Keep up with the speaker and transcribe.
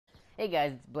Hey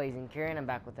guys, it's Blazing Kieran. I'm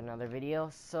back with another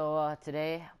video. So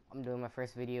today I'm doing my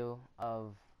first video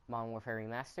of Modern Warfare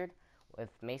Remastered with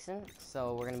Mason.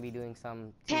 So we're gonna be doing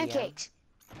some TDM. Pancakes.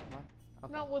 What?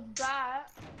 Okay. Not with that.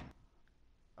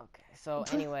 Okay. So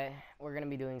anyway, we're gonna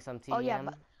be doing some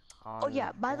TDM. Oh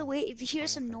yeah. By the way, if you hear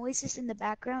some noises in the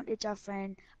background, it's our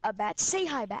friend Bat. Say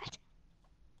hi, Bat.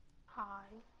 Hi.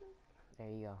 There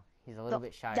you go. He's a little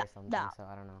bit shy or something, so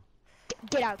I don't know.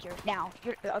 Get out here now.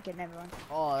 You're okay. Never mind.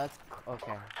 Oh, that's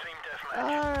okay.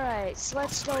 All right, so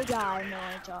let's go die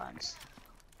more times.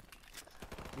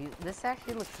 This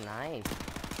actually looks nice.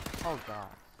 Oh god.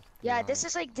 Yeah, this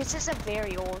is a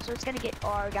very old, so it's gonna get. Oh,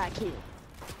 I got killed.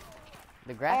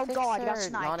 The graphics that's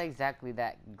are not exactly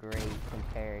that great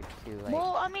compared to like.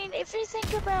 Well, I mean, if you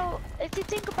think about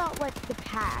like the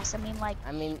past, if you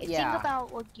think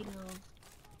about like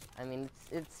I mean,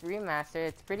 it's remastered.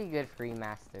 It's pretty good for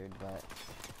remastered, but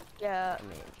yeah.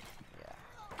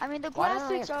 I mean, the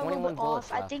graphics are a little bit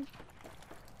off. I think.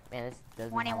 Man, this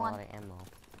doesn't have a lot of ammo.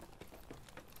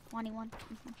 21.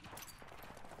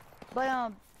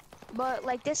 But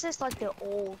like this is like the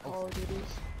old Call of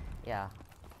Duties. Yeah.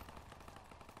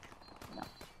 No.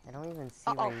 I don't even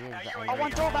see where he is. I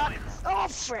want to go back. Oh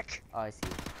frick! Oh, I see.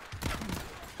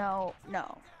 No.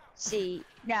 See,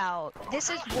 now this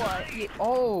is what you.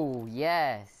 Oh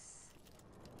yes.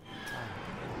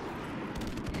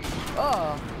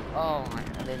 Oh. Oh my!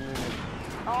 I didn't even.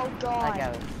 Oh god. That guy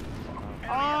was.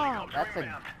 Oh. That's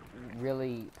a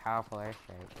really powerful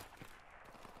airstrike.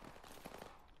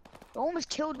 It almost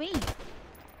killed me.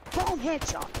 Boom!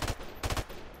 Headshot.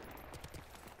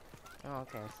 Oh,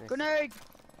 okay. So Grenade.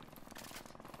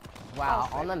 wow,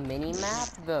 on the mini map,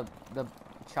 the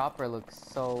chopper looks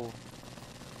so.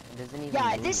 It doesn't even.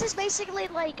 Yeah, move. this is basically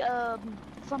like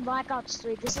from Black Ops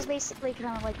 3. This is basically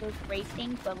kind of like a great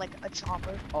thing, but like a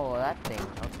chopper. Oh, that thing.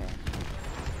 Okay.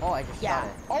 Oh, I just shot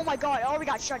it. Oh my god! Oh, we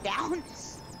got shut down.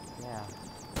 Yeah.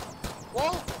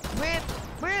 Whoa! Rip!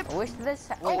 I wish this.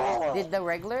 Wait, did the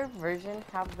regular version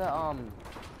have the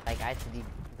like I had to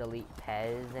delete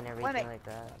Pez and everything like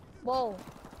that? Whoa!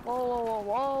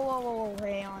 Whoa!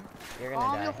 Hang on. You're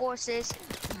gonna die. Your horses.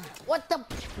 What the?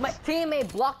 My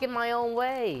teammate blocking my own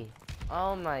way.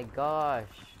 Oh my gosh.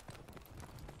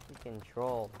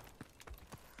 Control.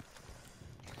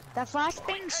 That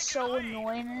flashbang's so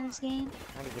annoying in this game.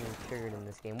 How are you getting triggered in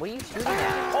this game? What are you shooting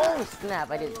at? Oh snap!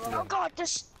 I didn't see him. Oh god,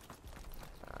 this.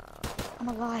 I'm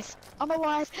alive.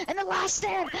 And the last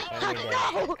stand.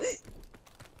 No.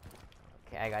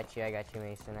 Okay, I got you,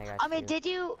 Mason. I got you. I mean, did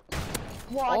you?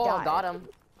 Well, oh, I got him.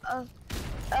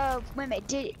 Wait a minute.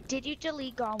 Did you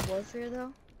delete Garden Warfare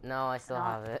though? No, I still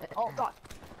have it. Oh god.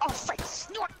 Oh frick!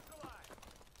 Snort.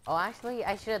 Oh, actually,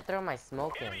 I should have thrown my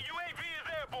smoke in. Okay,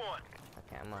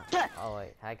 I'm on. Oh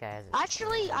wait, that guy has it.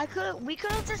 Actually, we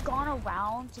could have just gone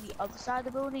around to the other side of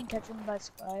the building and catch him by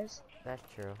surprise. That's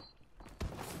true.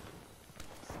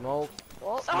 Smoke.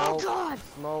 Oh god!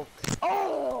 Smoke.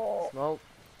 Oh! Smoke.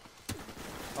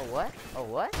 Oh what? Oh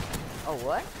what? Oh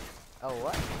what? Oh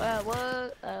what?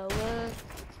 What?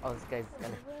 Oh, this guy's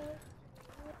gonna.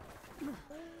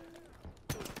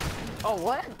 Oh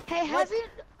what? Hey, what?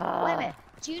 wait a minute.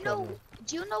 Do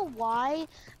you know why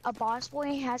a boss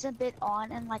boy hasn't been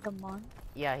on in like a month?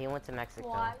 Yeah, he went to Mexico.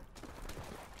 Why?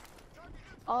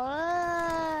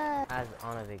 As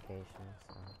on a vacation,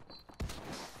 so.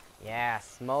 Yeah,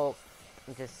 smoke.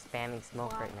 I'm just spamming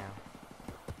smoke right now.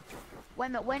 Wait a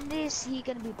minute, when is he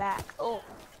gonna be back? Oh.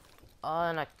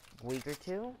 In a week or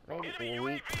two? Maybe a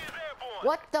week.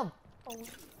 What the?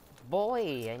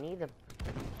 Boy, I need a.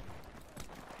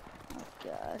 Oh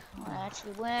god, I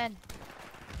actually win.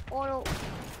 Auto.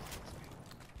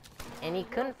 And he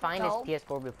couldn't find his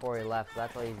PS4 before he left, so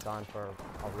that's why he's gone for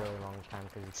a really long time,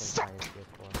 because he couldn't find his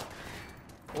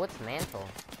PS4. What's mantle?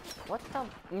 What the?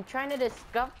 I'm trying to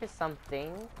discover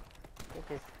something. It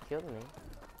just killed me.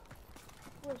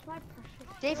 Where's my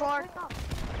precious? J4.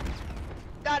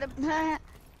 Got him.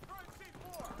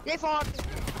 J4.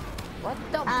 What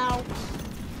the? Ow.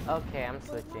 Okay, I'm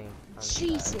switching.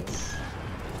 Jesus.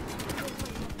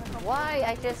 Why?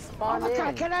 I just spawned in. Oh my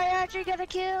god, can I actually get a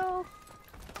kill?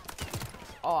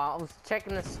 Oh, I was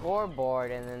checking the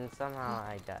scoreboard and then somehow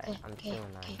I died. I'm 2-9.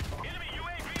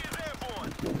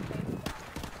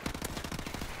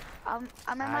 I'm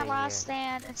in my last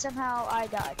stand and somehow I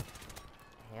died.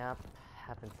 Yep,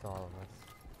 happens to all of us.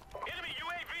 Enemy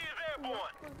UAV is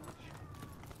airborne.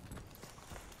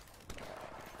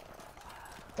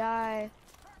 Die.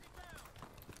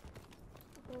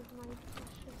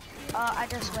 I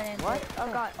just went in. What? Oh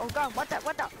god, what the?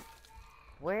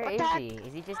 Where What is the heck? he?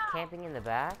 Is he just camping in the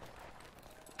back?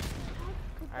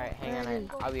 Alright, hang on.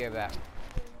 I'll be right back.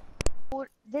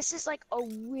 this is like a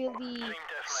really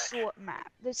short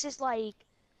map. This is like,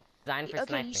 Designed for okay,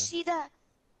 sniping. you see that?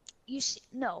 You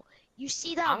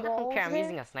see that I don't wall care, over I'm there?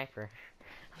 using a sniper.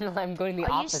 I'm going the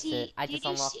Oh, opposite. I just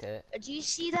unlocked it. Do you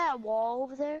see that wall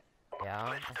over there? Yeah,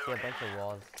 I see a bunch of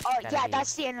walls. Oh Gotta yeah, be-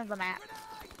 that's the end of the map.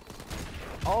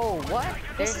 Oh, what?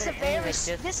 This There's is a an enemy very that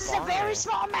just this is a spawned very there.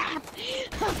 small map.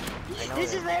 I know This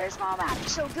is it. a very small map.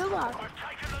 So good luck.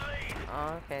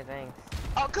 Oh, okay, thanks.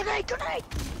 Oh, good night, good night.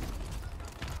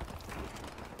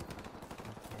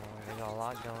 Okay, there's a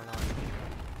lot going on.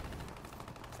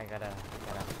 I gotta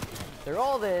through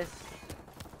all this.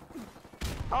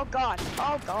 Oh god,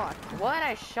 oh god. What?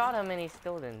 I shot him and he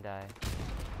still didn't die.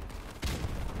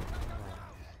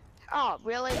 Oh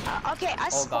really? Okay, I Oh,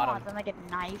 got spawned him. and I get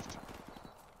knifed.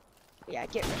 Yeah,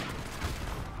 get rid.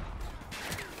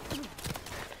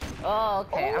 Oh,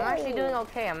 okay. I'm actually Oh. doing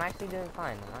okay. I'm actually doing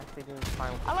fine. I'm actually doing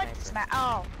fine with the I like this sniper.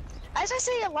 map. Oh, as I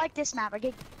say, I like this map. I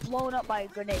get blown up by a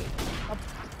grenade. What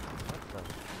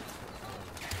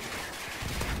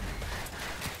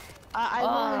I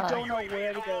Ah. really don't know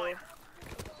where to go.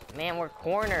 the? Man, we're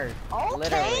cornered. Okay.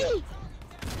 Literally.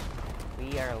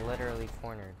 We are literally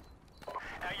cornered.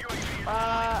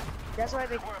 That's why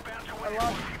I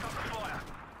love.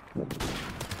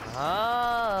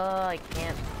 Oh, I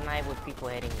can't snipe with people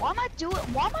hitting me. Why am I doing?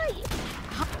 Why am I?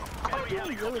 I'm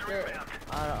doing really good.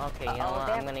 Okay, you know Uh-oh, what?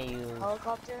 they I'm have gonna use.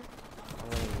 Helicopter. I'm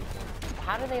gonna use this.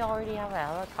 How do they already have a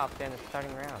helicopter in the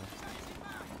starting round?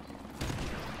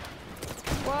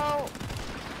 Well,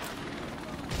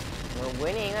 We're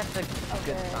winning. That's a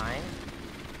good Okay. sign.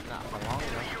 Not for long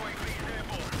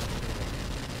enough.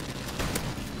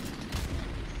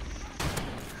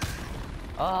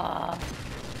 Ah.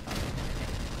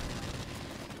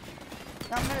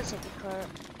 I'm gonna take a car.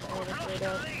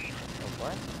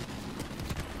 What?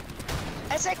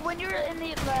 It's like when you're in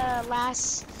the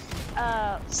last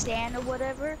stand or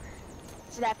whatever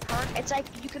for that perk. It's like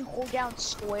you can hold down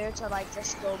square to like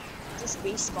just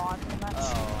respawn pretty much.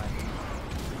 Oh.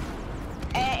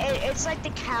 And it's like the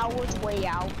coward's way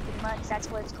out pretty much. That's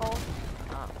what it's called.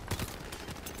 Oh.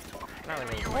 Not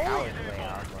really a coward's way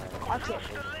out, but... Okay.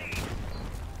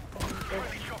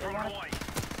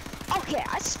 Okay,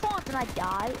 I spawned and I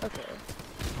died. Okay.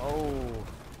 Oh.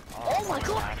 Oh my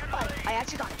god! I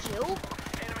actually got killed.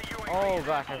 Oh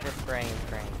gosh, I'm just spraying.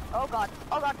 Oh god.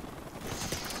 Oh god.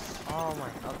 Oh my,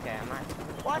 okay,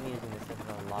 What? I'm using this as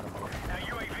a lot of bullets.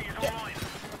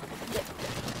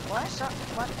 What?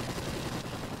 What?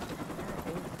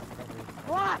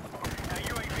 What?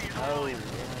 Oh, yeah,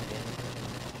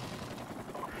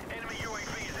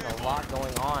 there's a lot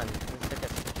going on. This is such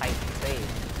a tight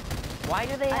space. Why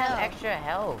do they I have know. extra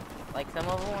health? Like some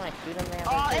of them, when I shoot them, they have.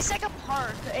 Oh, like, it's like a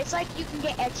perk. It's like you can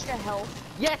get extra health.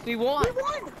 yes, we won! We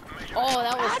won! Oh,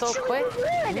 that was so Actually, quick.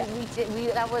 we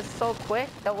won. That was so quick.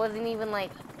 That wasn't even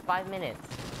like 5 minutes.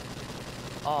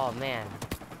 Oh man.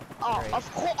 Oh, Great.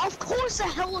 of course the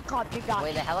helicopter got Wait,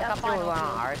 the that helicopter was final on kill.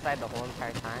 our side the whole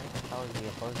entire time? That was the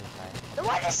opposing side. The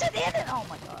one that said in it. Oh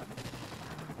my god.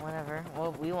 Whatever.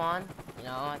 Well, we won. You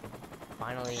know, I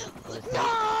finally. No,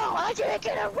 I didn't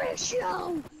get a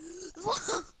ratio.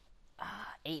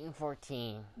 8 and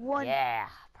 14. One. Yeah,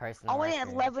 personal. I went at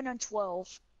record. 11 and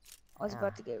 12. I was Yeah.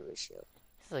 about to get a ratio.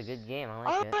 This is a good game. I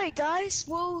like it. Alright guys,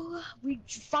 well, we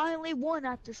finally won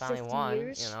after Finally 50 won.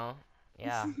 years. You know.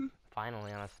 Yeah.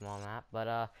 Finally on a small map. But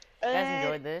if you guys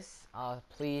enjoyed this,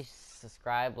 please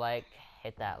subscribe, like,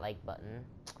 hit that like button.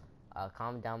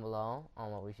 Comment down below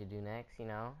on what we should do next. You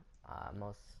know,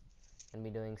 most gonna be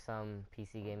doing some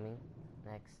PC gaming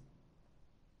next.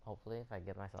 Hopefully, if I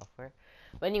get my software.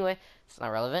 But anyway, it's not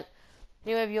relevant.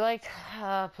 Anyway, if you liked,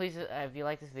 if you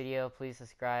like this video, please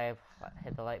subscribe,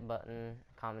 hit the like button,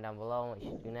 comment down below on what you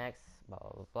should do next. Blah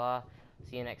blah blah.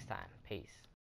 See you next time. Peace.